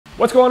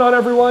What's going on,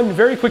 everyone?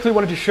 Very quickly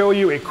wanted to show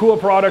you a cool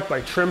product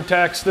by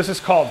Trim-Tex. This is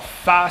called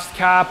Fast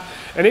Cap,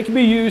 and it can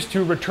be used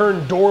to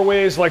return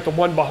doorways like the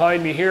one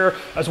behind me here,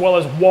 as well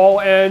as wall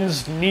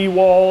ends, knee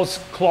walls,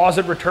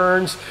 closet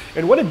returns.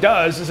 And what it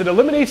does is it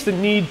eliminates the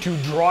need to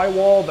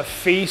drywall the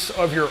face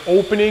of your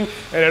opening,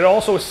 and it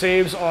also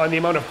saves on the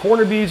amount of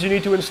corner beads you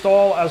need to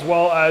install, as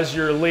well as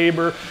your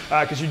labor,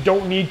 because you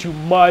don't need to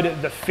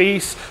mud the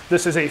face.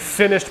 This is a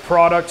finished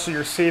product, so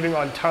you're saving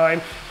on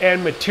time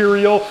and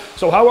material.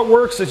 So how it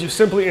works is you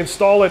simply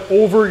install it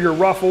over your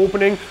rough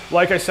opening.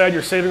 Like I said,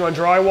 you're saving on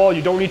drywall.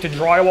 You don't need to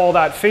drywall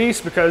that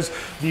face because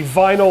the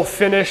vinyl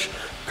finish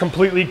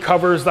completely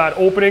covers that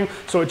opening.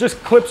 So it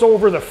just clips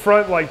over the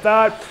front like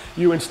that.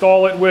 You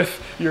install it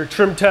with your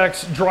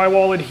Trim-Tex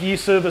drywall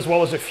adhesive as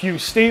well as a few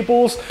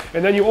staples,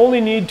 and then you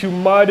only need to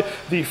mud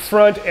the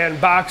front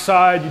and back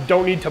side. You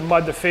don't need to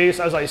mud the face.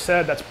 As I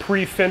said, that's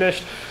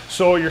pre-finished.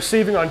 So you're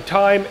saving on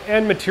time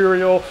and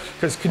material,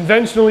 because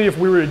conventionally, if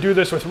we were to do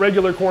this with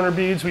regular corner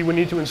beads, we would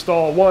need to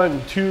install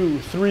 1, 2,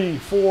 3,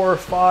 4,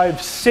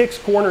 5, 6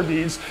 corner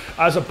beads,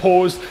 as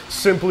opposed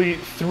simply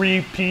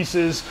 3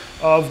 pieces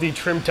of the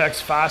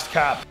Trim-Tex Fast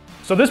Cap.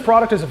 So this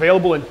product is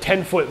available in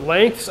 10-foot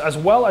lengths as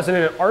well as in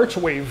an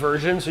archway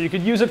version. So you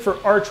could use it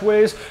for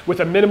archways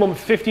with a minimum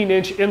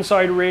 15-inch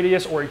inside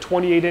radius or a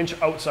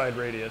 28-inch outside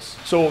radius.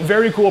 So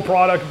very cool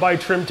product by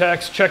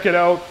Trim-Tex. Check it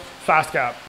out, Fast Cap.